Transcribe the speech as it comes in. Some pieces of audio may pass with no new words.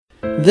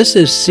This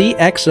is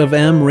CX of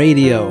M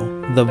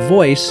Radio, the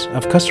voice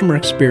of customer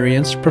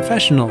experience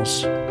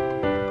professionals.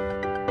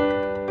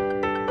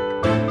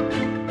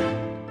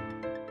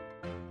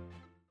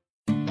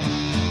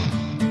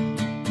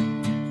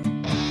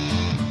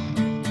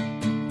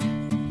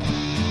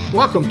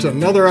 Welcome to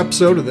another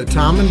episode of the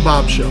Tom and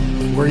Bob Show,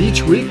 where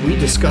each week we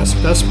discuss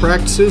best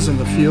practices in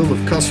the field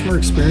of customer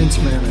experience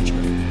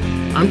management.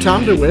 I'm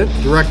Tom DeWitt,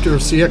 Director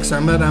of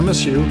CXM at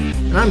MSU,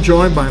 and I'm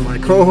joined by my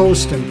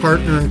co-host and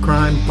partner in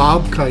crime,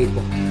 Bob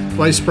Keipel,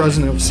 Vice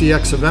President of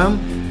CX of M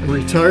and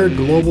retired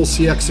Global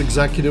CX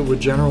Executive with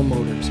General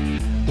Motors.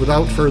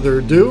 Without further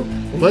ado,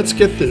 let's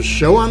get this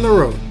show on the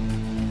road.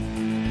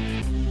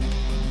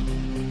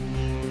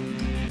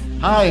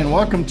 Hi, and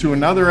welcome to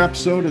another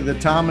episode of the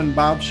Tom and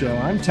Bob Show.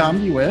 I'm Tom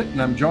DeWitt,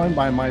 and I'm joined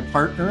by my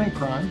partner in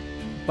crime,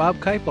 Bob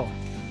Keipel.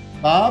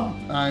 Bob,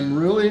 I'm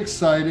really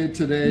excited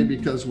today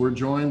because we're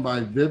joined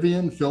by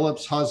Vivian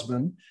Phillips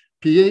Husband,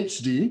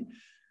 PhD,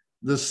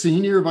 the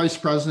Senior Vice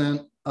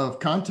President of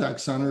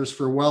Contact Centers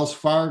for Wells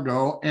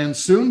Fargo, and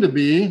soon to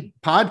be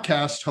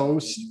podcast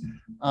host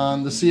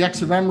on the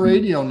CX of M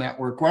Radio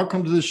Network.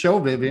 Welcome to the show,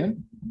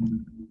 Vivian.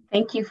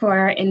 Thank you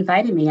for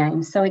inviting me.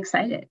 I'm so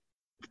excited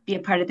to be a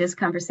part of this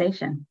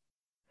conversation.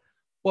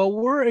 Well,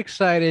 we're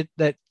excited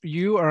that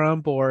you are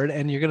on board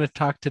and you're going to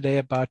talk today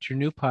about your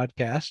new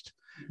podcast,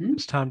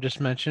 as Tom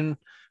just mentioned,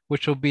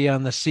 which will be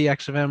on the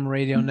CX of M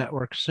Radio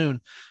Network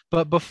soon.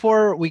 But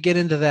before we get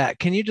into that,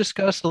 can you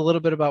discuss a little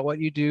bit about what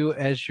you do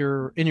as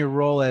in your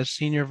role as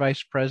Senior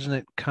Vice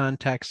President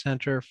Contact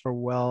Center for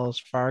Wells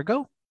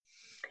Fargo?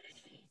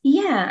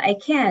 Yeah, I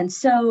can.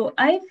 So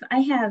I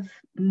have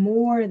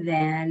more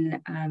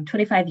than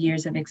 25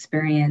 years of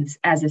experience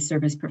as a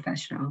service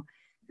professional.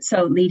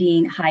 So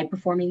leading high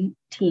performing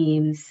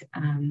teams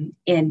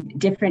in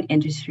different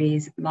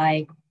industries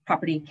like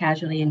property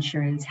casualty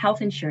insurance,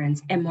 health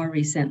insurance, and more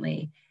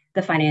recently,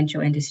 the financial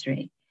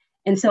industry.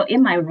 And so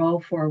in my role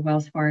for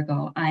Wells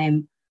Fargo,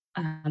 I'm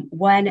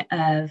one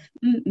of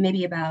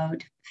maybe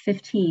about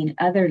 15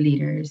 other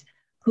leaders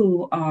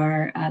who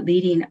are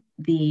leading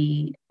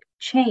the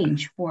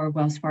change for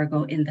Wells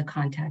Fargo in the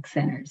contact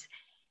centers.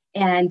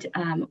 And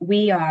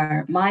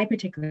my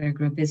particular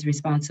group is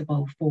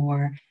responsible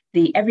for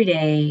the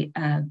everyday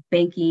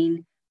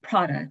banking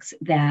products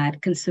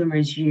that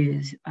consumers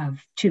use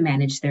to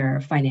manage their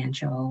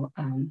financial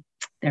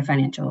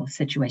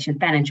situation,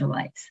 financial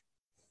lives.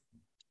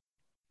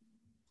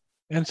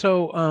 And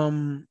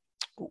so,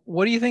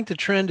 what do you think the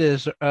trend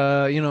is,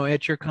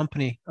 at your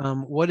company?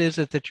 What is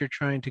it that you're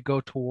trying to go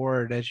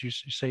toward as you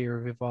say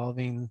you're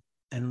evolving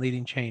and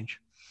leading change?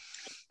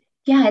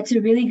 Yeah, it's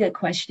a really good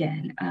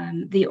question.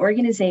 The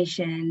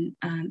organization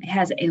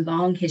has a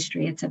long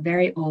history. It's a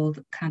very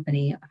old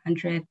company,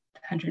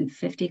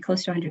 150,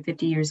 close to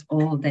 150 years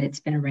old that it's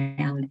been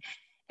around.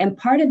 And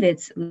part of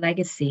its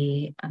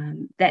legacy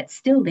that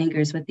still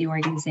lingers with the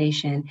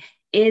organization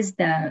is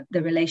the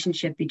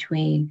relationship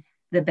between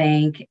the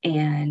bank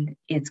and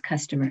its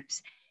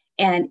customers.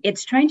 And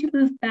it's trying to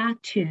move back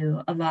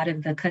to a lot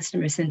of the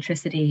customer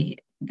centricity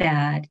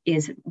that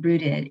is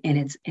rooted in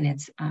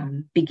its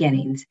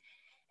beginnings.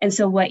 And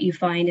so what you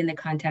find in the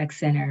contact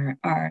center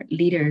are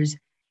leaders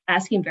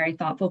asking very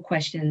thoughtful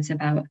questions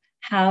about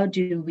how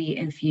do we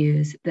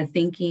infuse the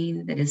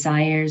thinking, the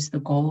desires, the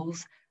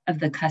goals of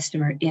the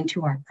customer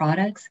into our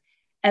products,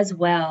 as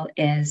well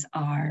as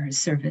our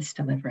service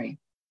delivery.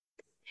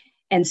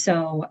 And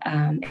so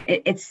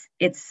it's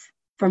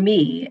for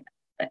me,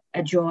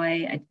 a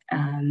joy,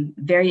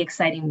 very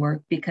exciting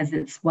work because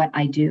it's what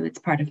I do. It's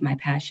part of my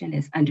passion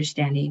is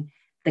understanding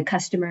the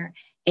customer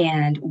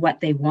and what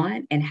they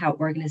want and how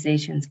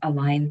organizations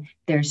align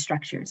their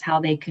structures,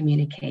 how they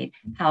communicate,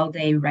 how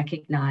they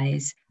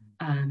recognize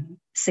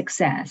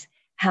success,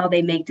 how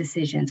they make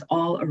decisions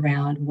all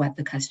around what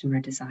the customer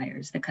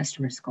desires, the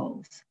customer's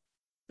goals.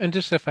 And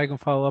just if I can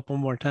follow up one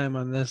more time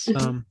on this,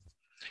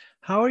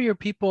 how are your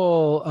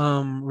people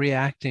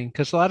reacting?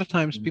 Because a lot of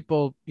times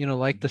people,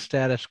 like the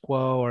status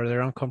quo or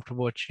they're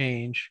uncomfortable with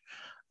change.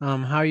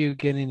 How are you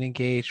getting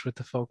engaged with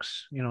the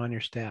folks, on your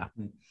staff?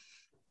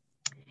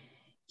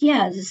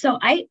 Yeah, so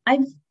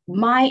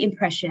my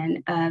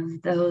impression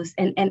of those,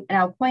 and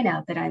I'll point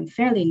out that I'm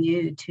fairly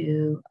new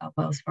to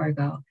Wells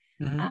Fargo,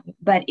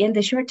 but in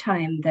the short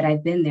time that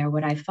I've been there,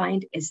 what I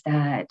find is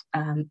that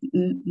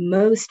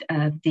most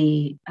of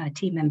the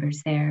team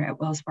members there at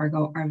Wells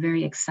Fargo are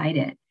very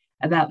excited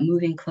about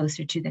moving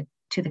closer to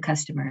the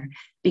customer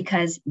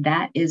because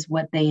that is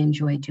what they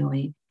enjoy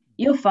doing.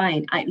 You'll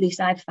find, at least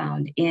I've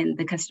found in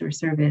the customer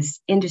service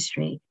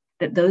industry,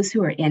 that those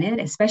who are in it,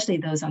 especially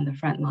those on the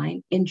front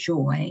line,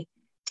 enjoy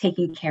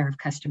taking care of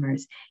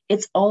customers.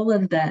 It's all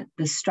of the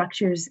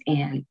structures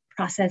and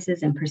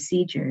processes and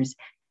procedures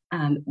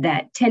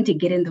that tend to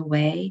get in the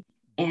way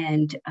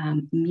and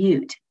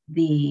mute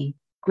the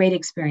great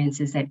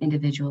experiences that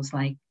individuals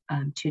like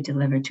to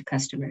deliver to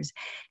customers.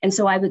 And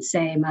so I would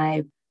say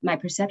my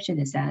perception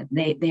is that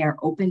they are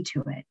open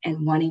to it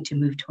and wanting to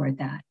move toward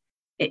that.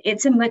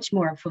 It's a much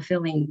more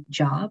fulfilling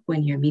job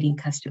when you're meeting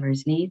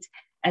customers' needs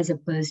as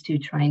opposed to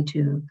trying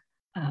to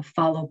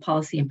follow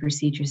policy and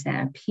procedures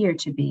that appear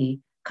to be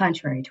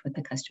contrary to what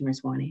the customer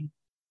is wanting.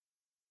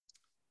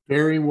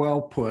 Very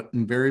well put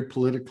and very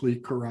politically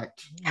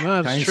correct.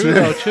 Well, it's true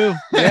though, too.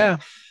 Yeah.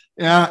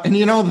 Yeah. And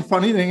the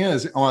funny thing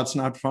is, it's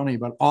not funny,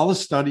 but all the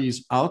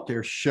studies out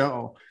there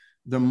show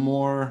the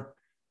more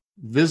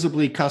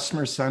visibly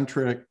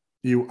customer-centric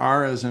you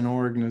are as an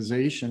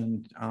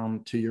organization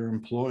to your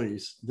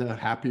employees, the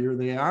happier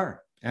they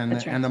are.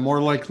 And the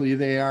more likely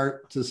they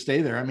are to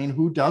stay there. I mean,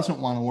 who doesn't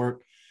want to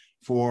work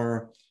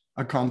for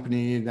a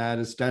company that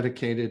is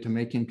dedicated to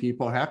making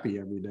people happy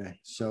every day?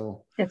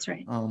 So that's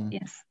right.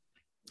 Yes.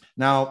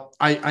 Now,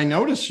 I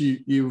noticed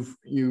you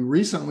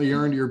recently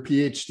earned your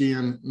PhD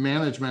in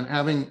management.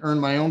 Having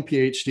earned my own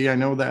PhD, I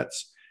know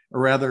that's a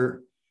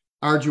rather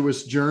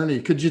arduous journey.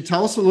 Could you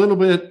tell us a little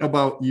bit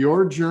about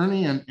your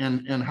journey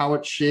and how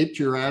it shaped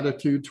your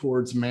attitude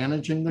towards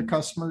managing the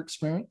customer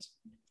experience?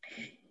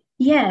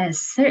 Yes,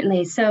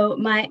 certainly. So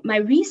my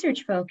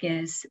research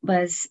focus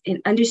was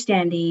in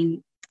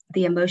understanding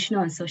the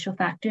emotional and social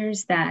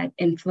factors that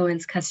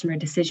influence customer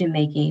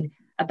decision-making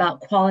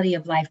about quality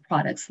of life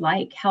products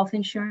like health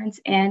insurance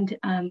and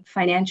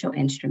financial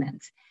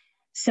instruments.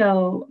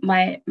 So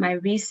my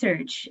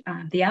research,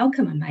 the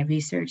outcome of my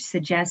research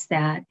suggests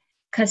that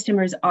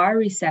customers are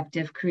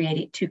receptive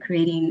to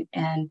creating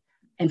and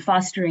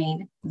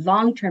fostering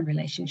long-term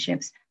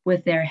relationships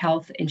with their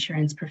health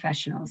insurance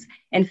professionals.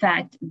 In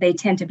fact, they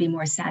tend to be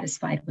more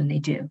satisfied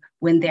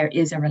when there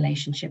is a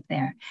relationship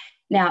there.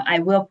 Now, I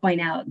will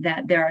point out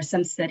that there are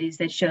some studies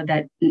that show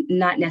that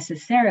not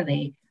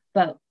necessarily,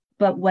 but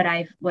what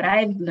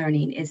I'm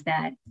learning is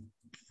that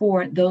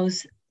for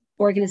those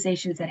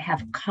organizations that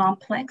have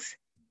complex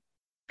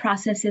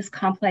processes,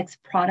 complex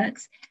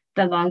products,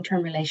 the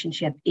long-term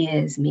relationship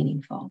is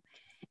meaningful.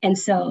 And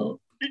so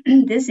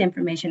this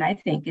information, I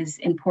think, is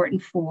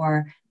important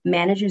for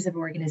managers of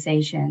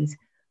organizations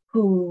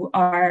who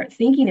are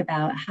thinking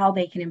about how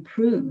they can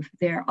improve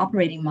their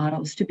operating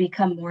models to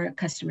become more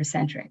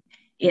customer-centric.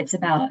 It's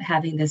about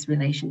having this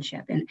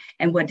relationship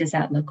and what does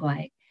that look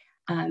like?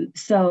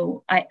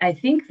 So I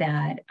think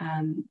that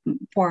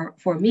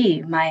for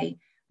me,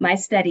 my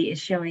study is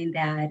showing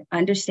that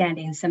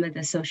understanding some of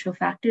the social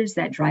factors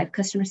that drive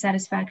customer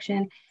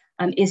satisfaction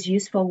is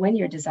useful when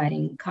you're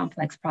designing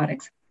complex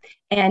products,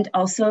 and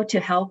also to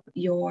help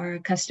your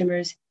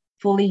customers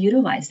fully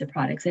utilize the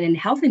products. And in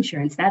health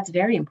insurance, that's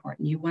very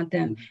important. You want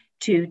them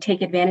to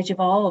take advantage of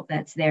all of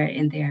that's there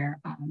in their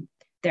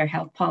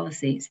health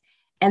policies.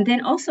 And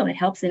then also it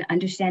helps in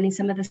understanding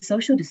some of the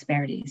social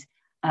disparities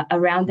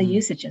around the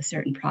usage of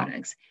certain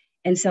products.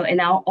 And so,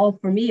 all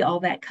for me, all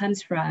that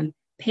comes from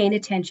paying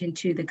attention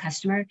to the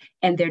customer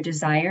and their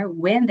desire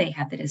when they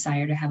have the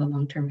desire to have a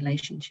long-term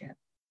relationship.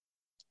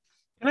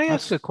 Can I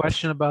ask a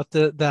question about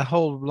the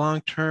whole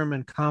long-term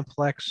and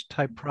complex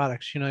type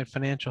products,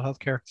 financial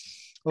healthcare?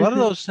 A lot of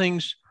those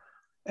things,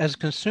 as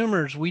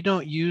consumers, we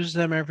don't use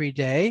them every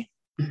day.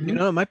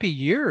 It might be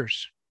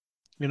years,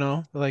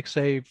 like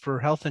say for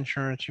health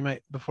insurance, you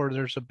might, before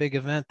there's a big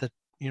event that,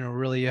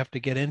 really you have to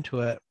get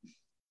into it.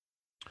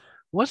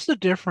 What's the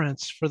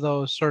difference for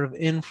those sort of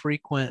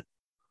infrequent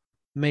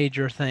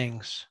major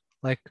things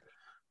like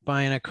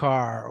buying a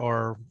car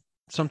or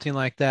something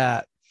like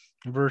that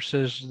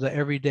versus the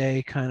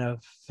everyday kind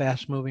of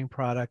fast moving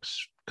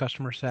products,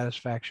 customer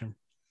satisfaction?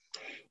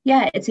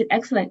 Yeah, it's an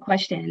excellent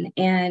question.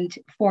 And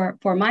for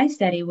my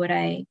study, what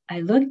I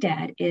looked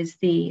at is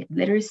the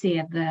literacy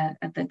of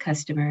the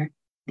customer,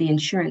 the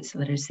insurance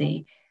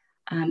literacy,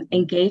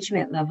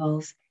 engagement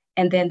levels,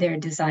 and then their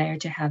desire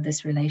to have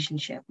this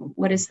relationship.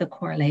 What is the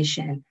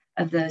correlation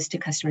of those to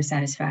customer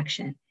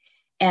satisfaction?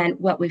 And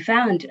what we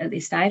found, at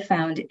least I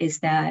found, is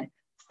that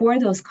for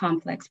those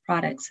complex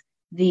products,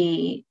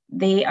 they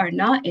are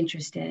not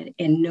interested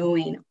in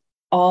knowing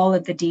all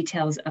of the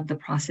details of the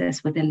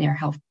process within their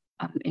health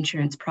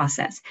insurance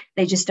process.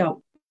 They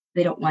don't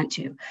want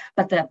to.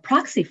 But the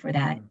proxy for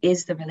that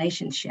is the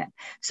relationship.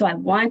 So I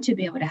want to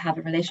be able to have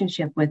a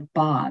relationship with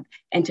Bob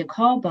and to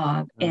call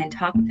Bob and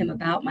talk with him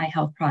about my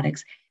health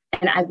products.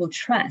 And I will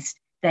trust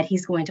that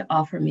he's going to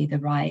offer me the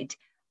right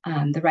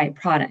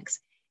products.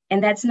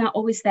 And that's not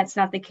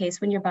the case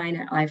when you're buying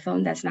an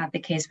iPhone. That's not the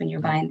case when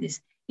you're buying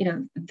these,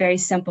 very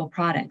simple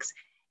products.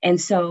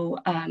 And so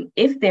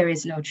if there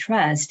is no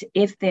trust,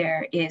 if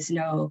there is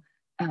no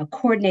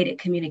coordinated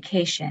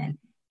communication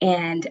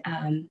and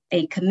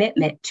a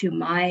commitment to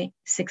my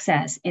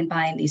success in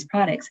buying these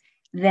products,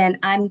 then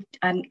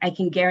I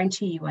can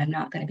guarantee you I'm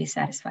not going to be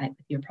satisfied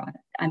with your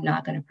product. I'm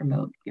not going to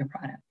promote your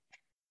product.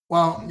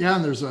 Well, yeah,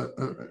 and there's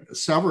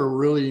several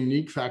really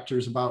unique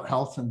factors about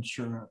health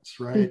insurance,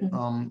 right?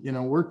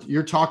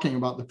 You're talking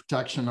about the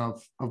protection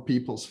of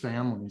people's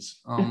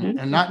families,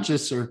 and not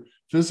just their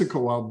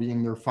physical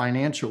well-being, their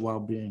financial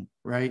well-being,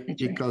 right?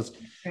 That's because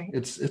right.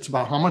 it's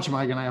about how much am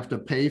I going to have to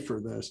pay for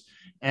this,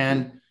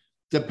 and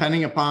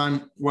depending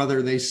upon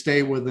whether they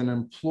stay with an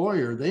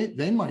employer,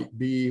 they might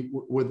be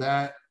with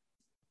that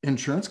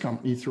insurance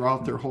company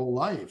throughout their whole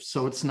life.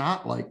 So it's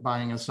not like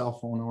buying a cell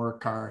phone or a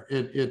car.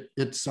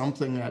 It's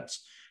something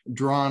that's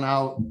drawn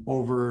out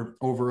over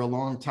a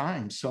long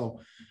time. So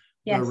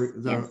Yes.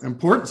 The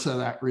importance of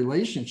that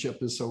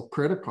relationship is so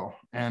critical.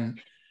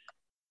 And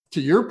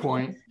to your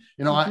point,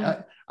 you know,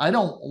 I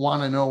don't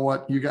want to know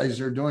what you guys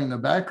are doing in the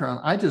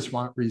background. I just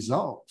want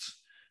results.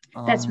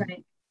 That's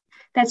right.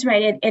 That's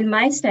right. And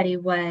my study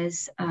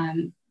was,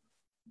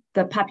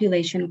 the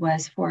population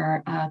was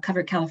for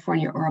Covered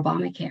California or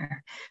Obamacare.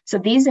 So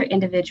these are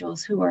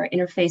individuals who are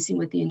interfacing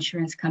with the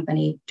insurance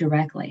company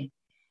directly.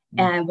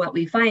 And what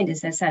we find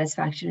is that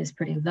satisfaction is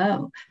pretty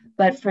low.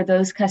 But for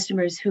those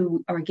customers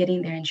who are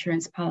getting their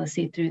insurance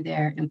policy through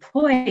their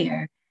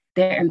employer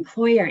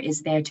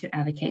is there to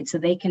advocate. So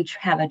they can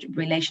have a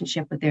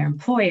relationship with their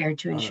employer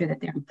to ensure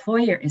that their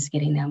employer is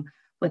getting them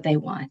what they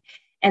want.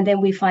 And then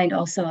we find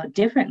also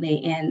differently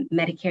in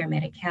Medicare,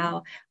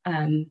 Medi-Cal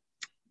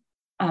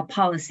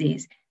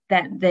policies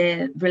that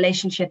the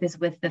relationship is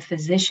with the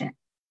physician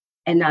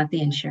and not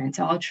the insurance.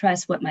 So I'll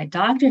trust what my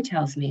doctor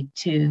tells me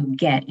to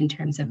get in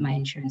terms of my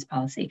insurance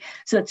policy.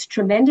 So it's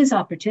tremendous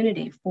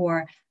opportunity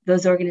for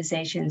those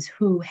organizations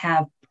who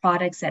have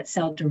products that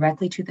sell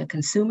directly to the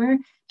consumer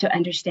to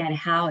understand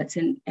how it's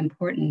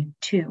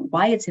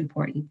why it's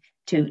important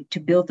to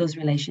build those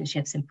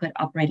relationships and put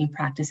operating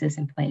practices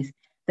in place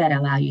that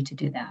allow you to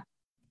do that.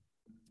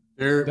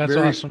 That's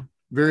awesome.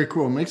 Very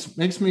cool.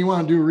 Makes me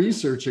want to do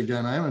research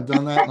again. I haven't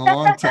done that in a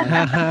long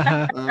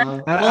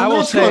time. I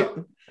will say,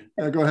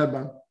 go ahead,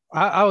 Bob.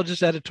 I will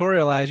just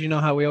editorialize. You know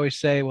how we always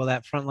say, well,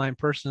 that frontline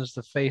person is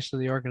the face of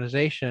the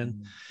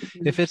organization.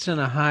 Mm-hmm. If it's in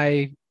a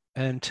high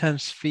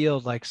intense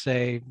field, like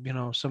say, you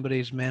know,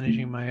 somebody's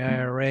managing my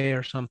IRA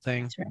or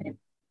something, that's right,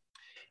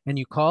 and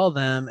you call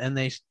them and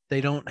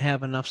they don't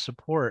have enough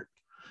support,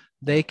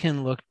 they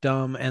can look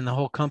dumb and the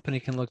whole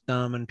company can look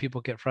dumb and people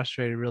get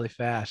frustrated really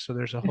fast. So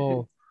there's a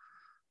whole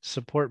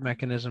support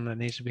mechanism that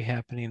needs to be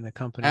happening in the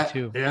company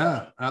too.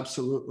 Yeah,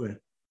 absolutely.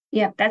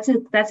 Yeah, that's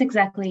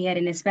exactly it.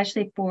 And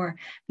especially for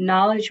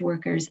knowledge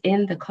workers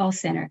in the call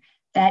center,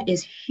 that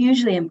is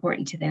hugely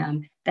important to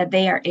them, that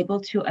they are able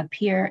to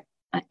appear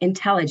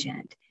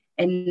intelligent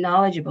and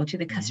knowledgeable to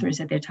the customers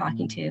that they're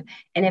talking to.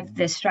 And if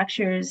the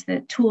structures,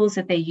 the tools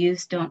that they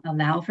use don't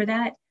allow for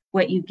that,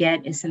 what you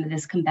get is some of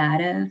this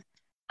combative,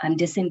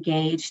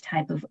 disengaged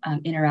type of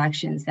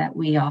interactions that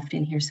we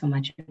often hear so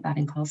much about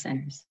in call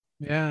centers.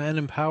 Yeah, and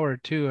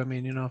empowered too. I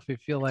mean, you know, if you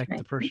feel like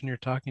the person you're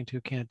talking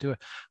to can't do it.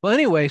 Well,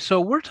 anyway, so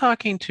we're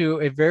talking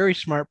to a very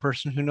smart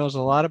person who knows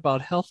a lot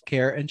about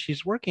healthcare, and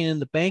she's working in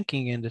the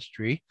banking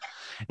industry.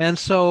 And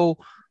so,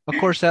 of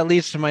course, that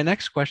leads to my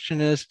next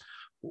question is,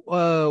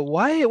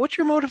 what's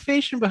your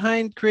motivation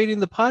behind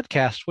creating the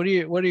podcast?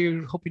 What are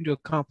you hoping to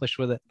accomplish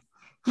with it?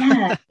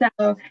 Yeah,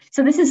 so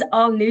this is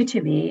all new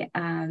to me.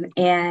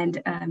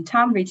 And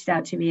Tom reached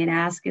out to me and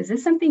asked, is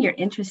this something you're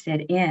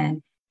interested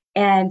in?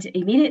 And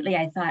immediately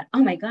I thought,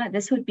 oh my God,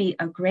 this would be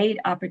a great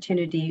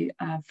opportunity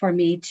for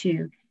me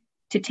to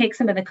take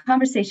some of the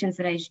conversations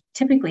that I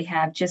typically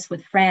have just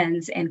with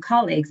friends and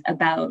colleagues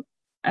about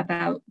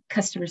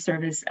customer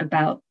service,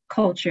 about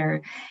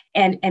culture,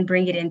 and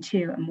bring it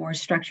into a more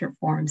structured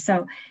form.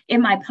 So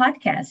in my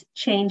podcast,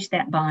 Change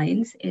That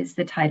Binds is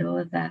the title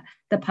of the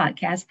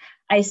podcast.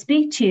 I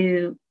speak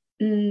to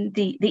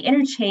the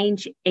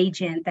interchange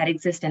agent that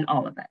exists in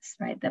all of us,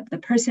 right? The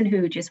person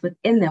who just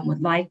within them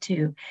would like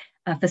to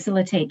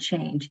facilitate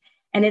change.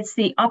 And it's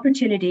the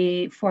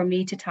opportunity for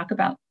me to talk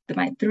about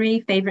my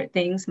three favorite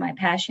things, my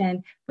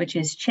passion, which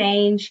is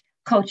change,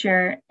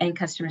 culture, and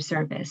customer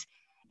service.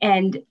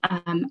 And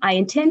I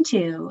intend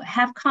to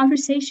have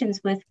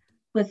conversations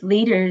with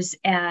leaders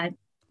at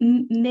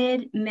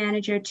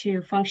mid-manager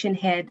to function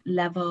head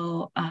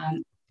level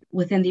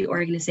within the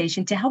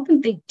organization to help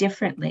them think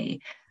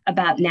differently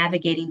about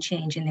navigating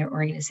change in their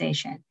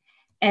organization.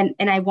 And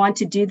I want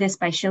to do this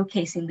by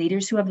showcasing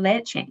leaders who have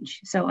led change.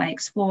 So I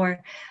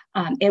explore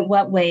in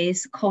what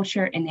ways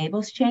culture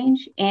enables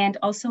change, and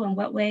also in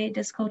what way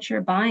does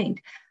culture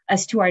bind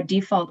us to our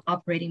default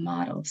operating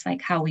models,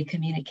 like how we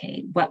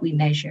communicate, what we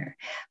measure,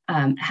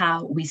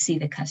 how we see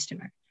the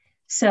customer.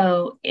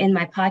 So in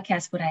my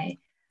podcast, what I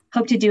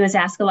hope to do is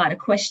ask a lot of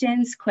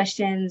questions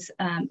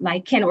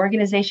like, can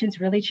organizations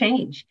really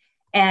change?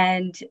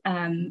 And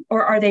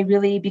or are they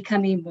really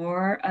becoming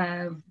more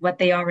of what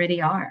they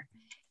already are?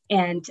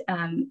 And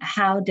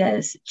how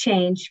does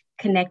change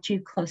connect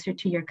you closer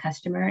to your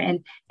customer?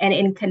 And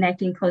in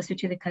connecting closer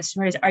to the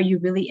customers, are you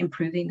really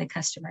improving the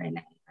customer in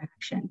that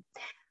interaction?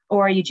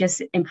 Or are you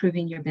just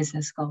improving your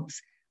business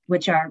goals,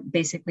 which are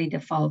basically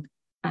default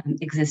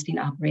existing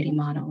operating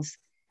models?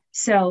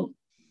 So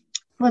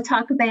we'll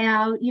talk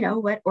about,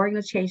 what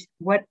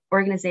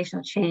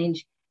organizational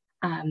change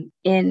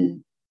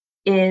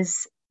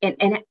is,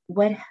 and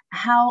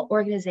how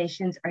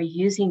organizations are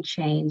using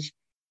change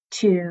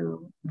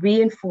to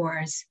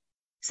reinforce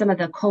some of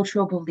the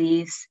cultural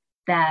beliefs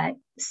that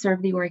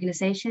serve the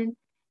organization,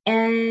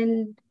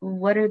 and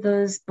what are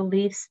those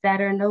beliefs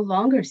that are no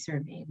longer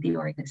serving the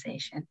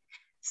organization.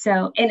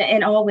 So,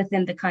 and all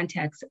within the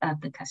context of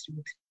the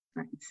customer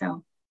experience.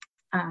 So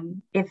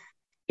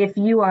if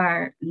you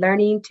are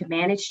learning to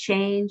manage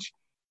change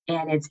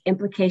and its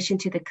implication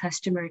to the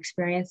customer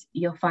experience,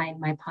 you'll find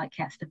my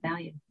podcast of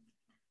value.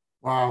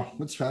 Wow,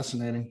 that's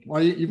fascinating.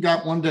 Well, you've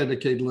got one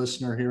dedicated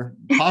listener here,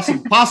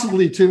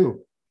 possibly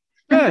two.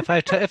 Yeah, if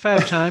I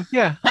have time,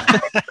 yeah.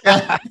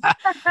 Yeah.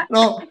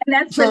 No, And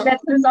that's what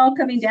it's all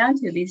coming down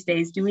to these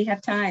days. Do we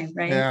have time,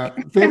 right? Yeah,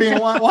 Vivian,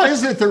 why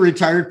is it the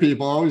retired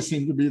people always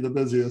seem to be the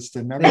busiest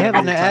and never? They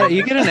have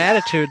you get an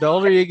attitude. The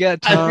older you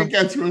get, Tom. I think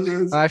that's what it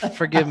is.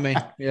 Forgive me.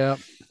 Yeah.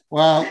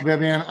 Well,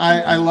 Vivian,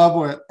 I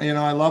love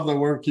I love the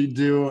work you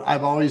do.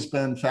 I've always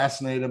been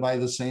fascinated by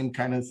the same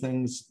kind of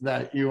things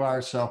that you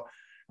are. So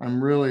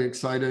I'm really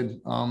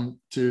excited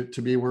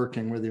to be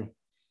working with you.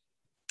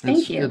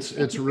 Thank you.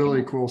 It's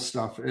really cool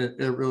stuff. It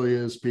really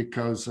is,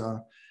 because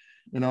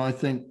I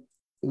think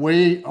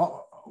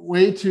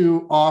way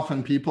too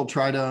often people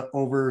try to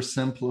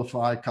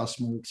oversimplify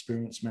customer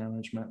experience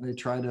management. They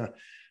try to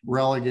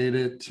relegate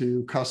it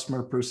to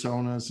customer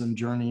personas and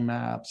journey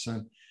maps,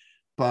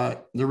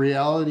 but the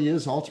reality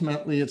is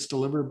ultimately it's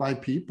delivered by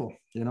people,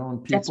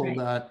 and people right.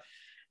 that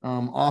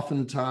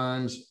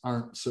oftentimes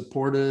aren't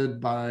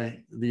supported by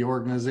the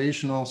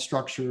organizational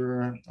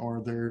structure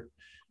or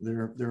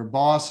their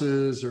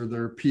bosses or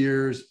their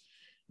peers.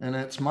 And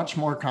it's much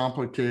more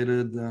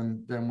complicated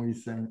than we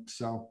think.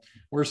 So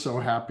we're so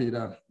happy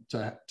to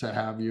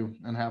have you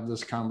and have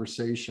this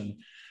conversation.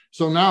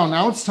 So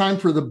now it's time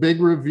for the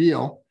big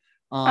reveal.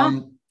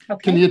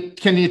 Okay.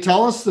 Can you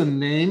tell us the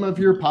name of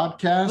your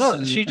podcast?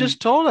 No, she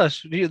just told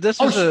us.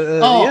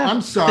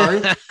 I'm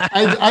sorry.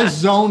 I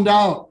zoned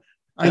out.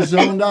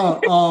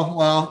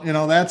 Oh,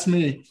 well, that's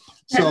me.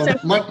 So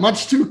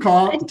much too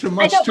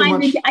much.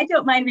 I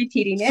don't mind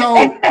repeating it.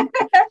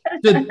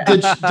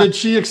 So did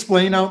she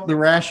explain out the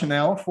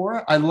rationale for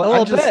it? A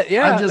little bit,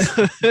 yeah.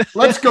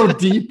 Let's go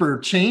deeper.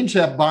 Change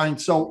that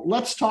bind. So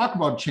let's talk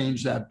about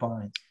change that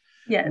bind.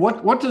 Yeah.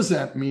 What does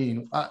that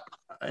mean?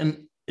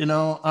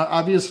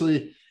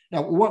 Obviously,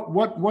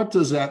 what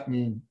does that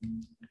mean?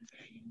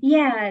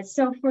 Yeah.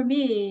 So for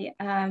me,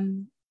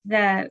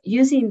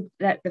 using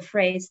the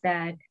phrase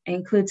that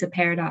includes a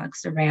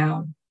paradox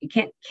around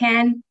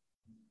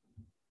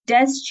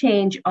does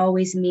change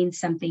always mean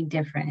something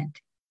different?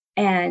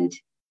 And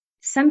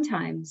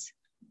sometimes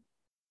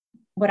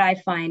what I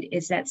find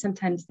is that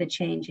sometimes the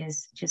change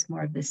is just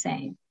more of the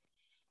same.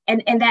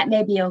 And that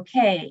may be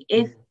okay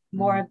if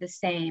more of the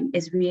same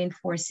is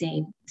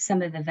reinforcing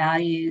some of the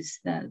values,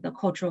 the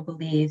cultural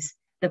beliefs,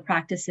 the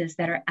practices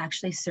that are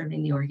actually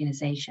serving the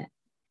organization.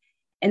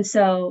 And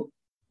so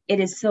it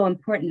is so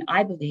important,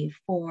 I believe,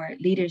 for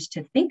leaders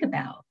to think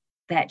about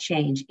that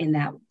change in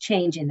that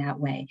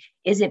way.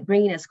 Is it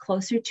bringing us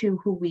closer to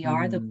who we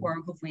are, the core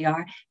of who we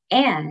are?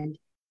 And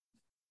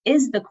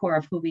is the core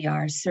of who we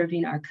are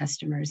serving our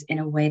customers in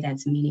a way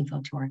that's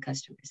meaningful to our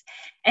customers?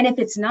 And if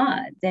it's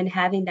not, then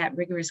having that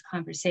rigorous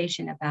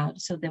conversation about,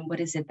 so then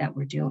what is it that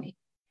we're doing?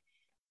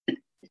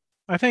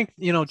 I think,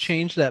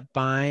 change that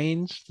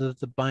binds,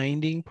 the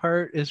binding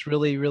part is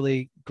really,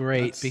 really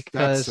great,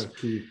 because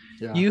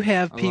you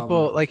have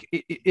people like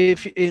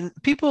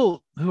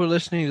people who are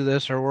listening to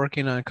this are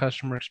working on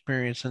customer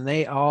experience, and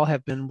they all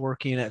have been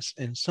working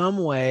in some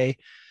way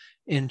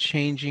in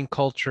changing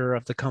culture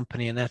of the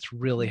company. And that's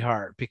really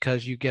hard,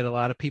 because you get a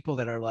lot of people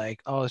that are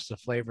like, oh, it's the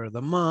flavor of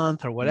the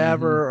month or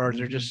whatever, or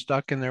they're just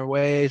stuck in their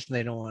ways and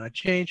they don't want to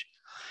change.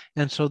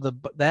 And so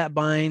that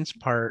binds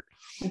part,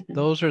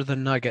 those are the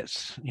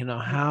nuggets.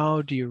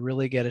 How do you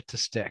really get it to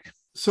stick?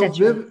 So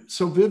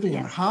Vivian,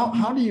 yes.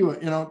 How do you,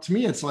 to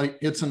me, it's like,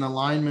 it's an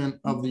alignment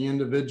of the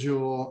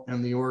individual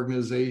and the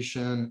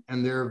organization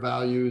and their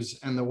values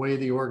and the way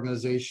the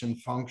organization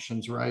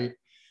functions, right?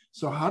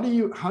 So how do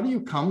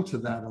you come to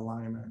that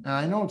alignment? And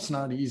I know it's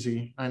not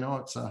easy. I know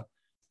it's a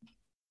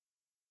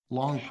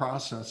long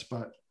process,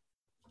 but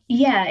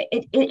yeah,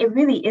 it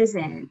really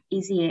isn't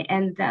easy.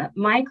 And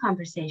my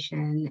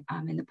conversation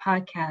in the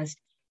podcast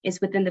is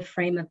within the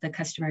frame of the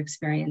customer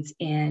experience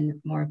in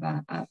more of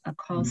a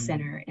call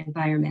center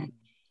environment.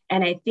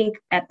 And I think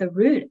at the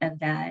root of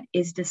that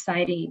is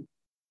deciding,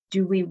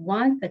 do we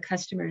want the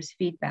customer's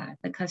feedback,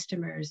 the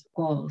customer's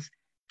goals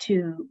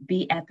to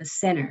be at the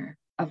center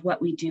of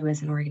what we do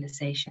as an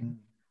organization?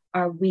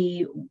 Are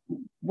we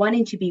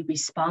wanting to be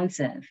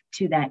responsive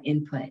to that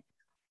input?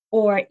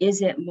 Or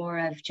is it more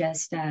of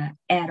just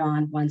add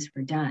on once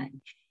we're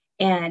done?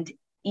 And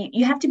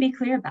you have to be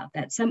clear about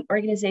that. Some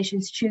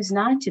organizations choose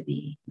not to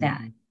be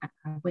that,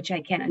 which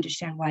I can't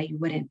understand why you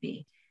wouldn't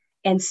be.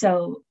 And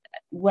so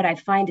what I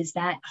find is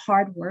that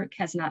hard work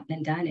has not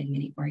been done in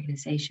many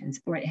organizations,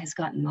 or it has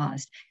gotten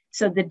lost.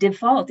 So the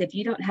default, if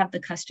you don't have the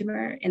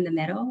customer in the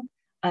middle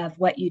of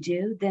what you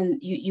do, then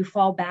you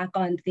fall back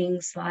on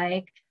things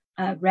like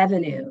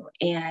revenue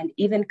and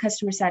even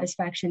customer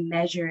satisfaction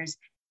measures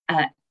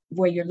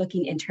where you're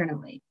looking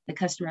internally. The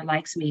customer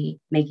likes me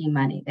making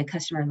money. The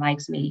customer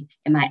likes me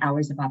in my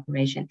hours of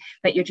operation.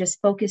 But you're just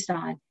focused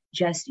on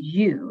just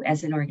you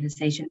as an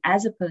organization,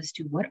 as opposed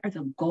to what are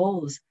the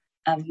goals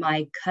of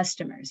my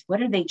customers?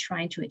 What are they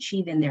trying to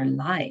achieve in their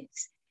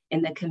lives,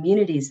 in the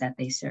communities that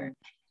they serve?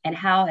 And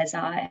how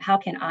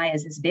can I,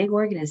 as this big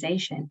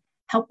organization,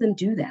 help them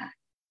do that?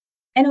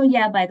 And oh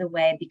yeah, by the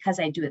way, because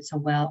I do it so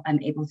well,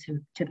 I'm able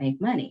to make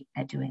money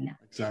at doing that.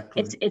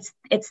 Exactly.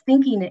 It's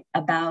thinking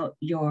about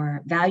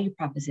your value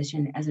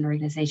proposition as an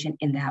organization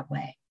in that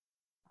way.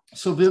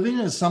 So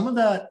Vivian, is some of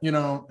that, you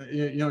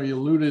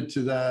alluded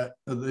to that,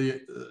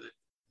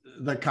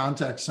 the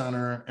contact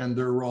center and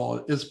their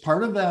role, is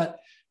part of that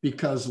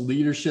because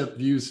leadership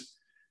views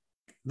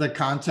the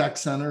contact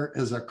center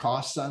as a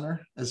cost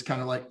center, as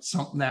kind of like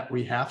something that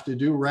we have to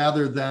do,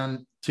 rather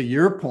than, to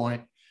your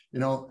point,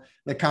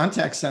 the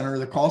contact center,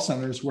 the call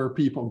center is where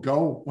people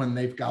go when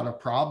they've got a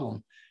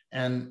problem,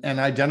 and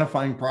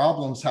identifying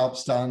problems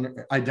helps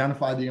to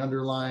identify the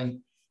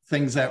underlying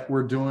things that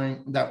we're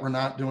doing that we're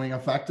not doing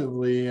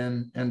effectively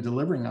and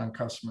delivering on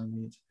customer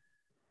needs.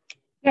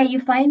 Yeah,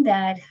 you find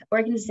that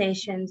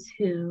organizations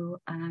who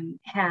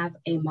have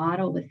a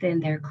model within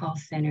their call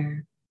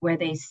center where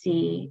they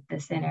see the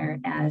center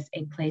as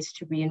a place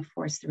to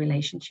reinforce the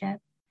relationship,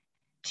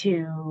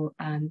 to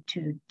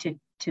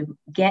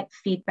get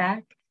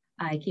feedback.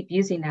 I keep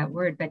using that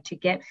word, but to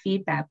get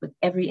feedback with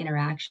every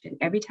interaction.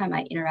 Every time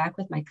I interact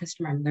with my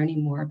customer, I'm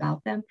learning more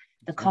about them.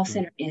 The call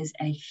center is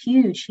a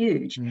huge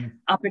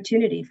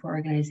opportunity for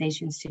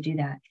organizations to do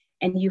that.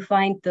 And you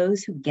find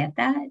those who get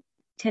that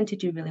tend to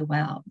do really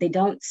well. They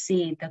don't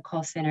see the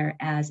call center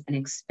as an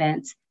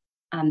expense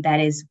that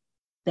is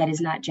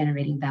not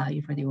generating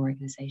value for the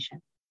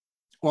organization.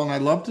 Well, and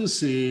I'd love to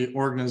see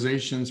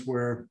organizations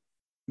where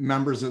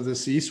members of the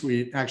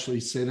C-suite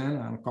actually sit in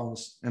on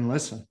calls and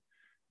listen.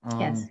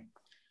 Yes.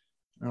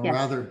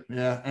 Rather,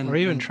 or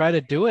even try to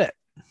do it.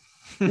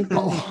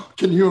 Oh,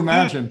 can you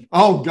imagine?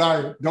 Oh,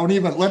 God,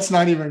 let's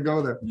not even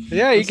go there.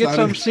 Yeah, you get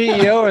some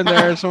CEO in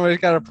there and somebody's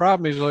got a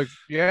problem. He's like,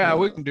 yeah,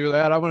 we can do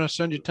that. I'm going to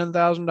send you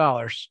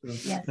 $10,000.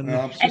 Yes.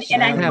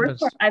 And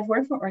I've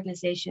worked for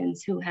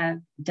organizations who have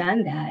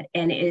done that,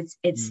 and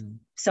it's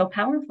so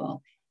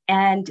powerful.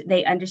 And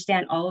they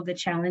understand all of the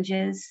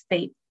challenges.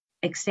 They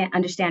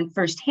understand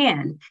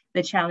firsthand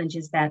the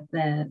challenges that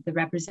the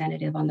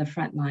representative on the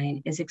front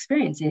line is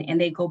experiencing,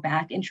 and they go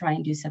back and try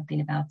and do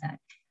something about that.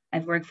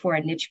 I've worked for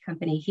a niche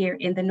company here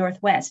in the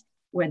Northwest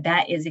where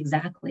that is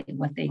exactly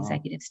what the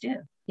executives do.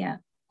 Yeah.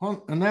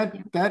 Well, and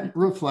that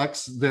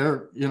reflects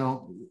their,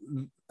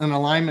 an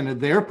alignment of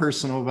their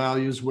personal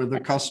values with the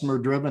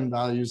customer-driven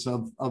values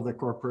of the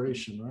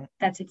corporation, right?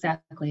 That's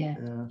exactly it.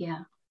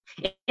 Yeah.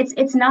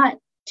 It's not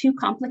too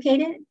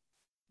complicated,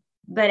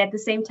 but at the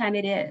same time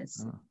it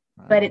is.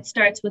 But it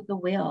starts with the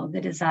will,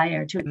 the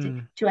desire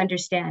to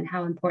understand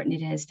how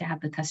important it is to have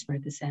the customer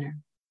at the center.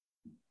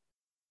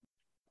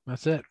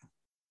 That's it.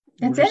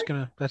 That's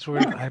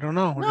I don't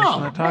know. We're just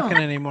not talking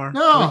anymore.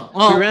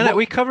 No.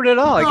 We covered it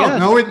all, I guess.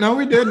 No,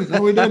 we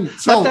didn't.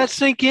 So, let that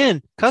sink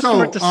in.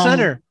 Customer at the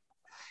center.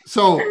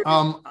 So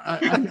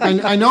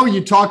I know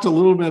you talked a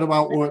little bit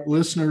about what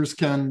listeners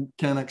can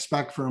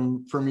expect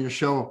from your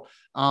show.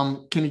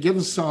 Can you give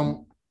us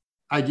some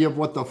idea of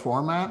what the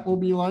format will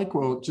be like?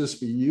 Will it just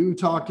be you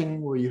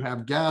talking? Will you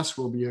have guests?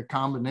 Will it be a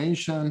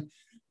combination?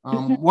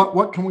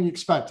 What can we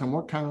expect, and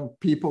what kind of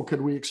people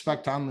could we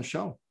expect on the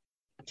show?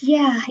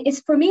 Yeah,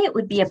 for me, it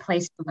would be a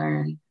place to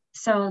learn.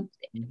 So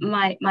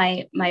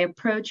my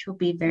approach will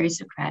be very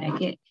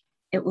Socratic.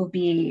 It will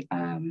be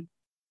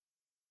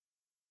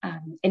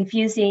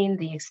infusing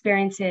the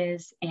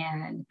experiences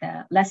and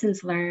the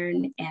lessons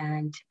learned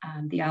and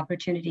the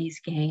opportunities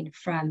gained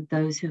from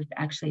those who've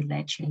actually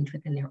led change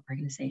within their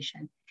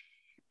organization.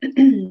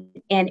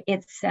 And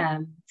it's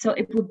so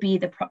it will be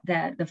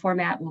the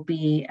format will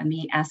be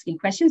me asking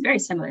questions very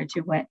similar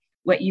to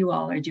what you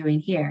all are doing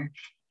here,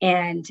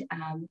 and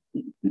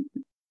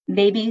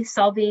maybe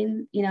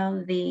solving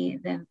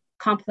the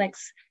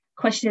complex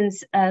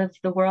questions of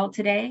the world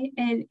today,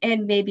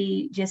 and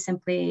maybe just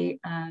simply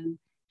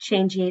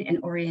changing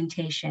an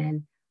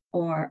orientation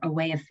or a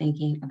way of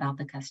thinking about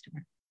the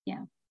customer.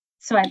 Yeah.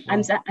 So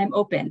I'm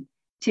open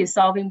to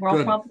solving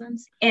world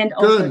problems and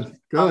also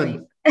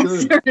solving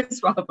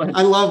service problems.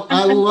 I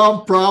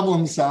love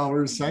problem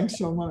solvers. Thanks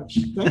so much.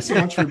 Thanks so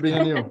much for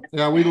being you.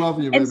 Yeah, we love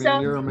you, Vivian.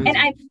 So, you're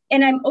amazing.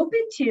 And I'm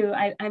open to.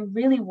 I'm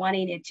really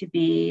wanting it to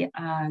be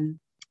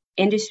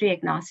industry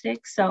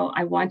agnostic. So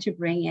I want to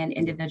bring in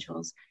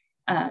individuals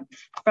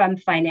from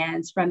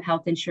finance, from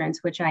health insurance,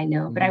 which I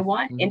know, but I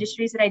want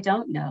industries that I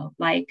don't know.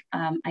 Like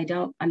I'm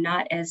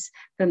not as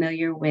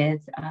familiar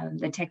with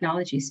the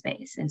technology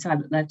space. And so I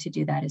would love to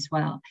do that as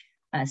well,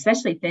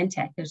 especially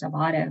fintech. There's a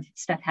lot of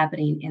stuff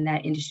happening in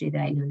that industry that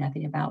I know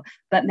nothing about.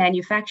 But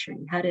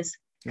manufacturing, how does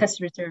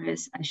customer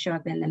service show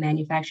up in the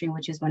manufacturing,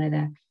 which is one of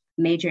the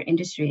major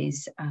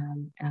industries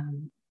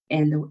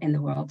in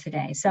the world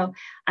today. So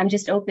I'm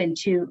just open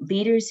to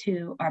leaders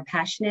who are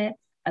passionate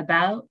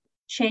about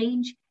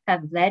change,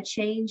 have led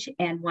change,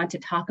 and want to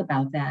talk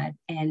about that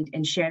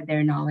and share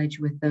their knowledge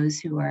with those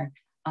who are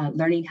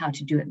learning how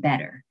to do it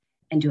better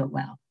and do it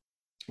well.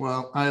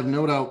 Well, I have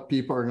no doubt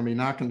people are going to be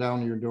knocking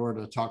down your door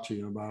to talk to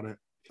you about it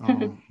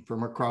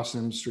from across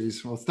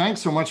industries. Well,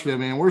 thanks so much,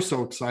 Vivian. We're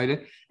so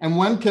excited. And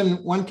when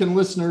can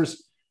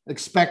listeners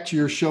expect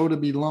your show to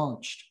be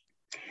launched?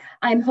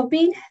 I'm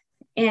hoping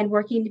and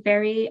working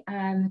very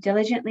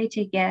diligently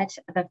to get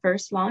the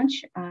first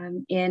launch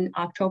in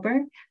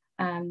October,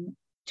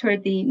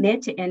 toward the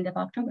mid to end of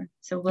October.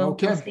 So we'll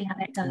see how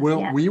that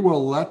goes. We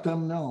will let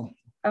them know.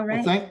 All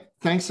right. Well,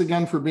 thanks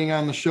again for being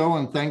on the show,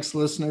 and thanks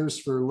listeners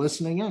for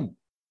listening in.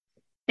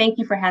 Thank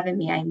you for having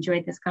me. I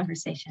enjoyed this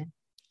conversation.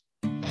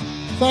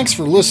 Thanks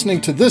for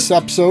listening to this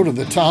episode of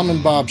the Tom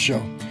and Bob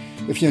Show.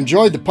 If you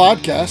enjoyed the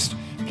podcast,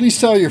 please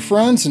tell your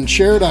friends and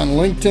share it on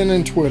LinkedIn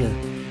and Twitter.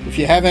 If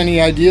you have any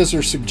ideas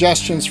or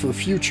suggestions for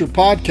future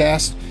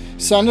podcasts,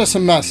 send us a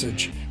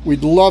message.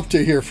 We'd love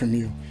to hear from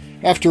you.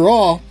 After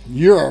all,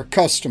 you're our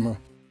customer.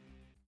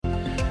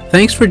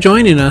 Thanks for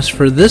joining us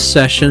for this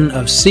session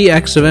of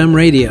CX of M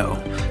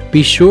Radio.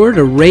 Be sure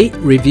to rate,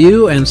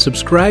 review, and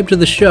subscribe to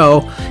the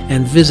show,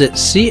 and visit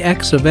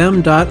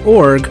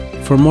cxofm.org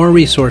for more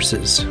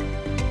resources.